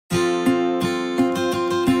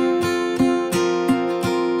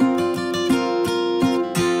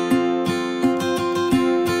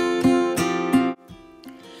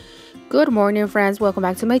Good morning, friends. Welcome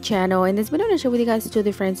back to my channel. In this video, I'm going to share with you guys two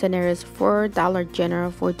different scenarios for Dollar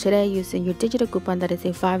General for today using your digital coupon that is a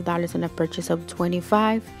 $5 on a purchase of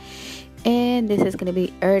 $25. And this is going to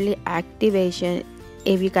be early activation.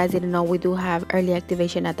 If you guys didn't know, we do have early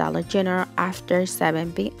activation at Dollar General after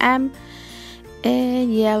 7 p.m.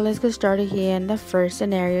 And yeah, let's get started here. In the first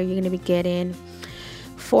scenario, you're going to be getting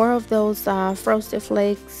 4 of those Frosted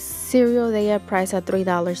Flakes cereal. They are priced at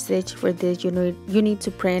 $3 each. For this, you need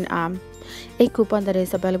to print a coupon that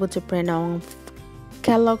is available to print on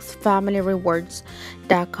Kellogg's Family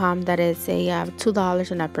Rewards.com. That is a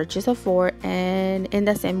 $2 on a purchase of 4. And in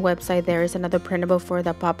the same website, there is another printable for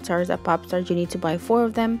the Pop-Tarts. The Pop-Tarts, you need to buy 4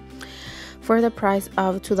 of them for the price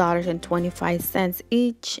of $2.25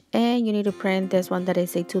 each, and you need to print this one that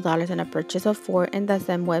is a $2 on a purchase of 4 in the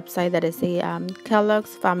same website, that is a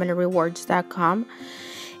Kellogg's Family Rewards.com.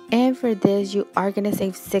 And for this, you are going to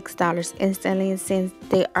save $6 instantly. Since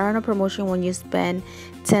they are on a promotion, when you spend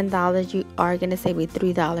 $10, you are going to save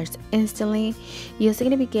 $3 instantly. You're also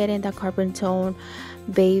going to be getting the Carbon Tone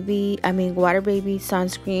Water Baby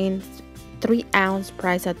Sunscreen 3-ounce,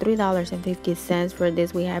 price at $3.50. For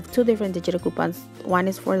this, we have 2 different digital coupons. One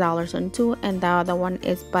is $4 on 2, and the other one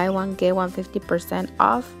is buy one get one 50%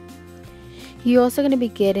 off. You're also going to be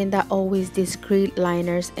getting the Always Discreet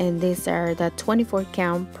liners, and these are the 24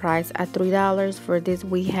 count, price at $3. For this,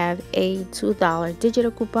 we have a $2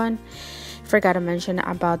 digital coupon. Forgot to mention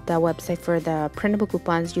about the website for the printable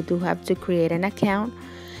coupons. You do have to create an account,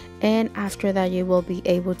 and after that, you will be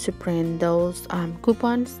able to print those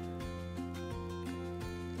coupons.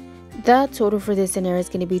 The total for this scenario is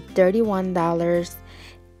going to be $31.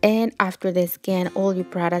 And after they scan all your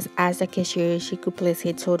products, as the cashier, she could please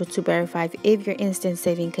hit total to verify if your instant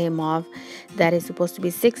saving came off. That is supposed to be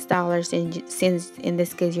 $6, and since in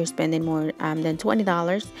this case you're spending more than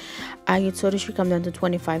 $20, your total should come down to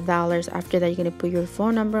 $25. After that, you're going to put your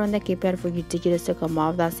phone number on the keypad for your digits to come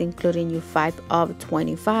off. That's including your 5 of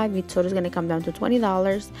 25. Your total is going to come down to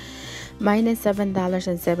 $20. Minus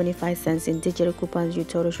 $7.75 in digital coupons, your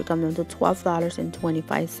total should come down to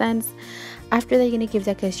 $12.25. After that, you're going to give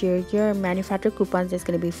the cashier your manufacturer coupons. It's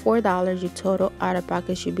going to be $4. Your total out of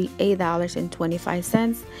pocket should be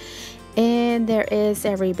 $8.25. And there is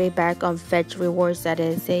a rebate back on Fetch Rewards. That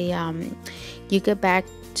is you get back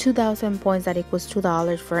 2,000 points. That equals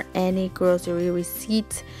 $2 for any grocery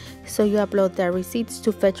receipt. So you upload the receipts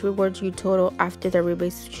to Fetch Rewards. Your total after the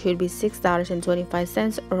rebate should be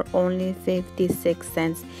 $6.25, or only 56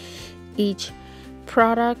 cents each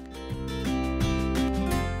product.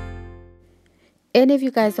 And if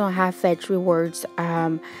you guys don't have Fetch Rewards,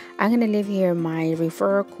 I'm going to leave here my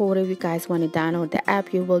referral code. If you guys want to download the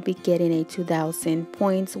app, you will be getting a 2,000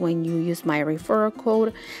 points when you use my referral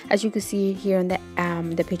code. As you can see here in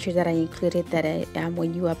the picture that I included, that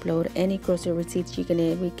when you upload any grocery receipts, you're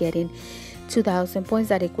going to be getting 2,000 points.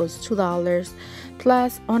 That equals $2.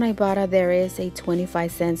 Plus, on Ibotta, there is a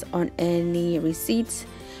 25 cents on any receipts,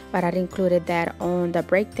 but I included that on the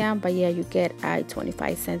breakdown. But yeah, you get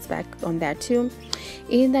 25 cents back on that too.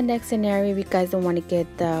 In the next scenario, if you guys don't want to get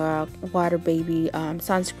the Water Baby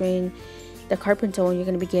sunscreen, the Carbon Tone, you're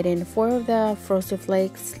going to be getting 4 of the Frosted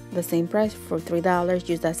Flakes, the same price for $3.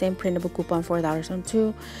 Use that same printable coupon, $4 on 2.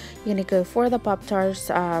 You're going to go for the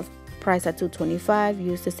Pop-Tarts, price at $2.25.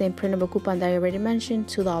 Use the same printable coupon that I already mentioned,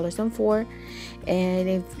 $2 on 4. And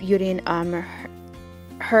if you didn't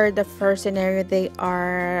heard the first scenario, they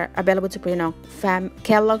are available to print on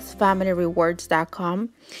Kellogg's Family Rewards.com.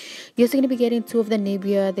 You're also going to be getting 2 of the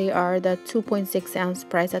Nivea. They are the 2.6 ounce,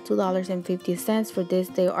 price at $2.50. For this,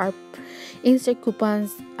 they are insert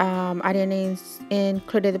coupons. I didn't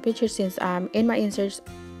include the picture since in my inserts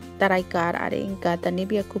that I didn't got the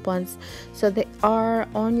Nivea coupons. So they are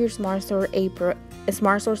on your Smart Source April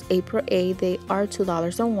 8. They are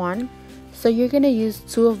 $2 on 1. So you're going to use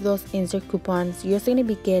 2 of those insert coupons. You're also going to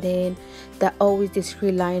be getting the Always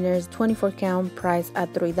Discreet liners, 24 count, price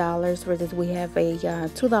at $3. For this, we have a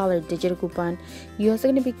 $2 digital coupon. You're also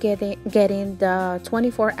going to be getting the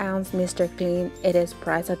 24 ounce Mr. Clean. It is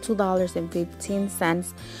priced at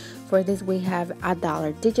 $2.15. For this, we have a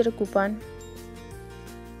 $1 digital coupon.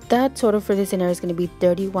 The total for this scenario is going to be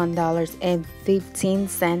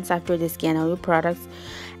 $31.15 after the scan all your products.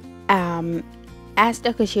 Ask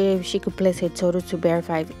the cashier if she could place her total to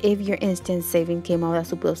verify if your instant saving came out. That's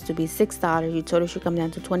supposed to be $6. Your total should come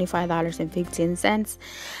down to $25.15.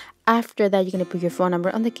 After that, you're going to put your phone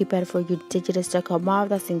number on the keypad for your digits to come off.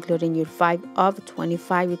 That's including your 5 of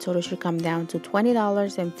 25. Your total should come down to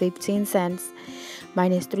 $20.15.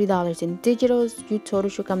 Minus $3 in digitals. Your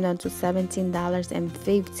total should come down to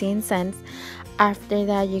 $17.15. After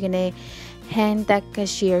that, you're going to hand that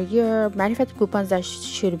cashier. Your manufacturer coupons that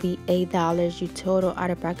should be $8. Your total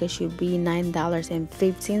out of pocket should be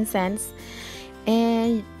 $9.15.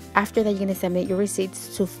 And after that, you're gonna submit your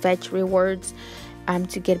receipts to Fetch Rewards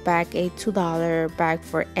to get back a $2 back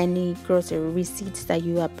for any grocery receipts that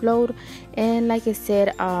you upload. And like I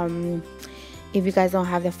said, if you guys don't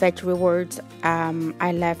have the Fetch Rewards,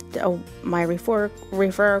 I left my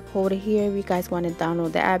referral code here. If you guys want to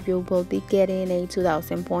download the app, you will be getting a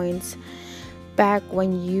 2,000 points back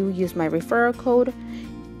when you use my referral code.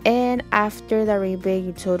 And after the rebate,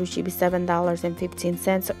 your total should be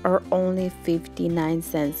 $7.15 or only 59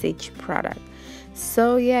 cents each product.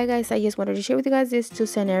 So yeah guys, I just wanted to share with you guys these two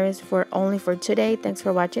scenarios for today. Thanks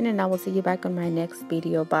for watching, and I will see you back on my next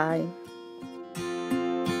video. Bye.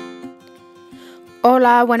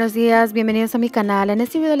 Hola, buenos días, bienvenidos a mi canal. En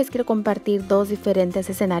este video les quiero compartir dos diferentes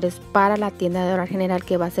escenarios para la tienda de Dollar General,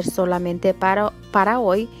 que va a ser solamente para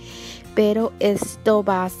hoy, pero esto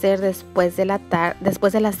va a ser después de las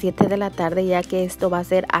 7 de la tarde, ya que esto va a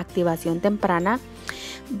ser activación temprana.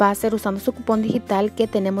 Va a ser usando su cupón digital que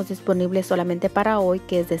tenemos disponible solamente para hoy,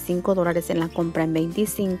 que es de $5 en la compra en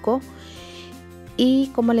 25.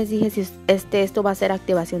 Y como les dije, si esto va a ser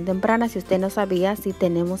activación temprana. Si usted no sabía, si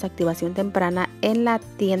tenemos activación temprana en la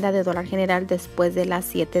tienda de Dollar General después de las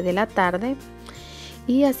 7 de la tarde.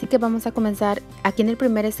 Y así que vamos a comenzar. Aquí en el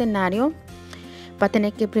primer escenario va a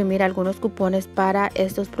tener que imprimir algunos cupones para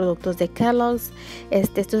estos productos de Kellogg's.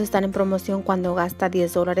 Estos están en promoción. Cuando gasta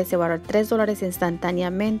 $10 se va a ahorrar $3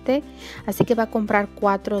 instantáneamente. Así que va a comprar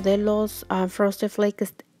 4 de los Frosted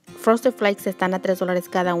Flakes. Frosted Flakes están a $3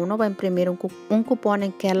 cada uno. Va a imprimir un cupón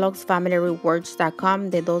en kellogg'sfamilyrewards.com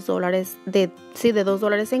de $2, de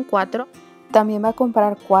 $2 en 4. También va a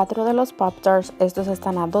comprar 4 de los Pop-Tarts. Estos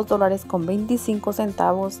están a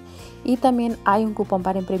 $2.25. Y también hay un cupón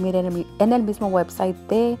para imprimir en el mismo website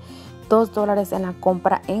de $2 en la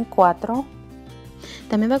compra en 4.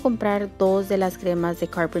 También va a comprar 2 de las cremas de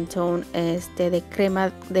Carpentone, de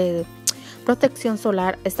crema de protección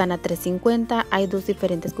solar, están a $3.50. Hay 2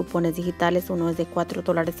 diferentes cupones digitales. Uno es de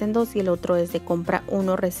 $4 en 2 y el otro es de compra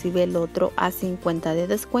uno, recibe el otro a 50 de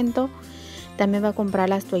descuento. También va a comprar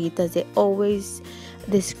las toallitas de Always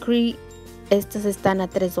Discreet. Estas están a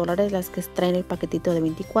 $3, las que traen el paquetito de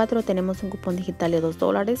 24. Tenemos un cupón digital de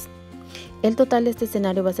 $2. El total de este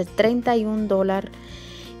escenario va a ser $31.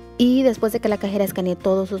 Y después de que la cajera escanee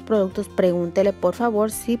todos sus productos, pregúntele por favor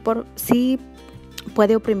si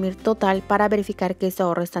puede oprimir total para verificar que ese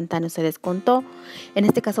ahorro instantáneo se descontó. En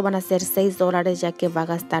este caso van a ser $6, ya que va a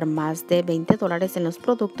gastar más de $20 en los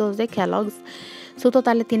productos de Kellogg's. Su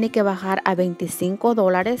total le tiene que bajar a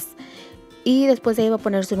 $25. Y después de ahí va a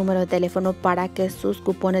poner su número de teléfono para que sus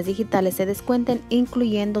cupones digitales se descuenten,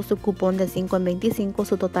 incluyendo su cupón de 5 en 25.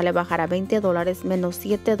 Su total le bajará a $20 menos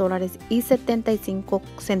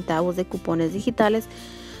 $7.75 de cupones digitales.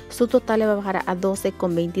 Su total le va a bajar a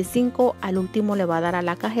 $12.25. Al último le va a dar a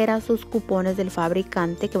la cajera sus cupones del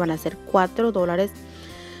fabricante, que van a ser $4.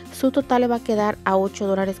 Su total le va a quedar a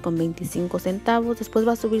 $8.25. Después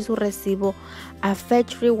va a subir su recibo a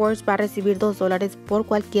Fetch Rewards. Va a recibir $2 por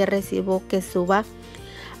cualquier recibo que suba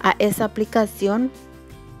a esa aplicación.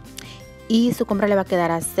 Y su compra le va a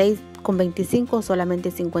quedar a $6.25,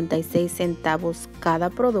 solamente 56 centavos cada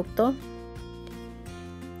producto.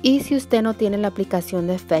 Y si usted no tiene la aplicación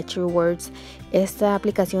de Fetch Rewards, esta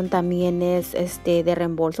aplicación también es de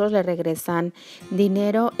reembolsos, le regresan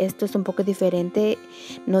dinero. Esto es un poco diferente,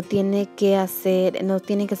 no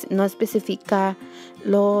especifica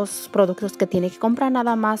los productos que tiene que comprar,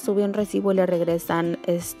 nada más sube un recibo y le regresan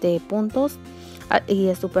puntos. Y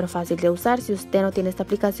es súper fácil de usar. Si usted no tiene esta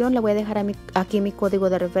aplicación, le voy a dejar aquí mi código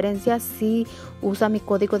de referencia. Si usa mi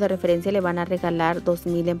código de referencia, le van a regalar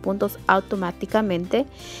 2,000 en puntos automáticamente.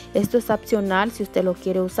 Esto es opcional si usted lo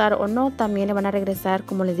quiere usar o no. También le van a regresar,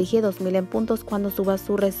 como les dije, 2,000 en puntos cuando suba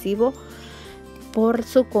su recibo por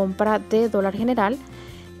su compra de Dollar General.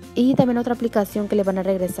 Y también otra aplicación que le van a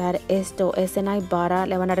regresar, esto es en Ibotta,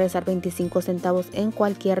 le van a regresar 25 centavos en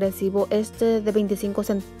cualquier recibo. De 25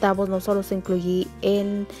 centavos no solo se incluye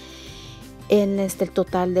en el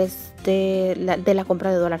total de la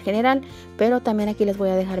compra de Dollar General, pero también aquí les voy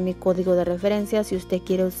a dejar mi código de referencia. Si usted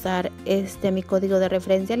quiere usar mi código de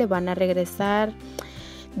referencia, le van a regresar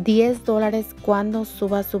 $10 cuando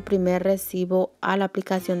suba su primer recibo a la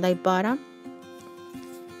aplicación de Ibotta.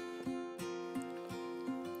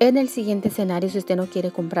 En el siguiente escenario, si usted no quiere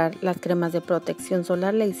comprar las cremas de protección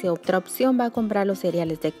solar, le hice otra opción. Va a comprar los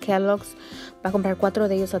cereales de Kellogg's. Va a comprar 4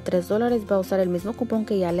 de ellos a $3. Va a usar el mismo cupón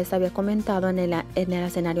que ya les había comentado en el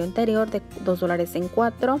escenario anterior de $2 en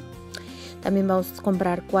 4. También vamos a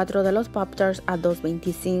comprar 4 de los Pop-Tarts a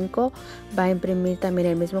 $2.25. Va a imprimir también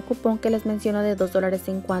el mismo cupón que les menciono de $2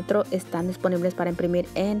 en 4. Están disponibles para imprimir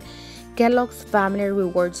en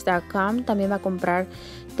kellogg'sfamilyrewards.com. También va a comprar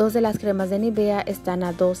 2 de las cremas de Nivea, están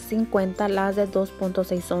a $2.50, las de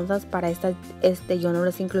 2.6 onzas. Para estas yo no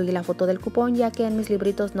les incluí la foto del cupón, ya que en mis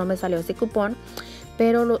libritos no me salió ese cupón,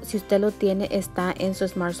 pero si usted lo tiene, está en su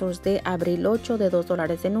Smart Source de abril 8 de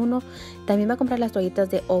 $2 en 1. También va a comprar las toallitas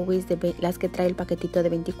de Always, las que trae el paquetito de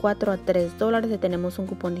 24 a $3. Y tenemos un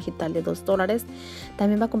cupón digital de $2.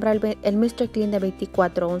 También va a comprar el Mr. Clean de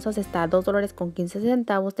 24 onzas, está a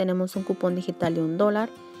 $2.15. Tenemos un cupón digital de $1.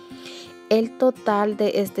 El total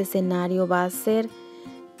de este escenario va a ser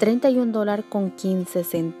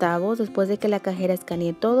 $31.15. Después de que la cajera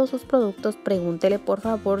escanee todos sus productos, pregúntele por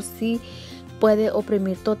favor si puede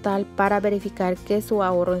oprimir total para verificar que su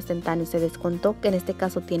ahorro instantáneo se descontó, que en este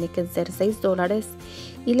caso tiene que ser $6.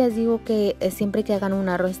 Y les digo que siempre que hagan un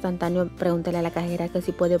ahorro instantáneo, pregúntele a la cajera que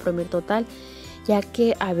si puede oprimir total, ya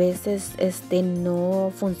que a veces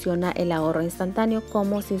no funciona el ahorro instantáneo,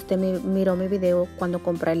 como si usted miró mi video cuando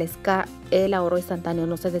compré el SK, el ahorro instantáneo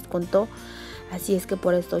no se descontó. Así es que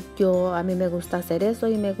por eso a mí me gusta hacer eso,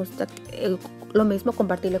 y me gusta lo mismo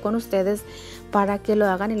compartirlo con ustedes para que lo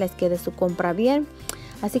hagan y les quede su compra bien.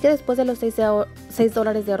 Así que después de los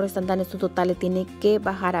 $6 de ahorro instantáneo, su total le tiene que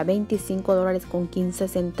bajar a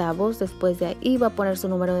 $25.15. Después de ahí va a poner su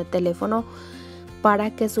número de teléfono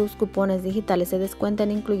para que sus cupones digitales se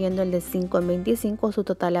descuenten, incluyendo el de 5 en 25. Su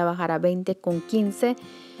total le va a bajar a $20.15.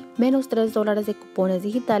 Menos $3 de cupones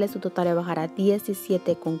digitales, su total le bajará a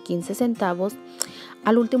 $17.15.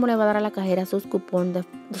 Al último le va a dar a la cajera sus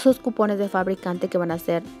cupones de fabricante, que van a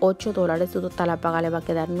ser $8. Su total a pagar le va a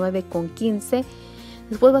quedar $9.15.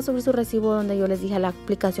 Después va a subir su recibo donde yo les dije, a la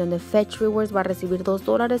aplicación de Fetch Rewards, va a recibir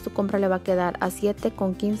 $2. Su compra le va a quedar a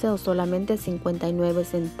 $7.15 o solamente 59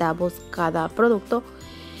 centavos cada producto.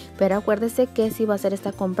 Pero acuérdese que si va a hacer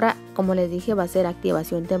esta compra, como les dije, va a ser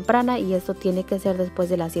activación temprana, y esto tiene que ser después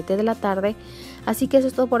de las 7 de la tarde. Así que eso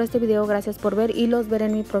es todo por este video. Gracias por ver y los veré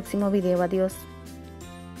en mi próximo video. Adiós.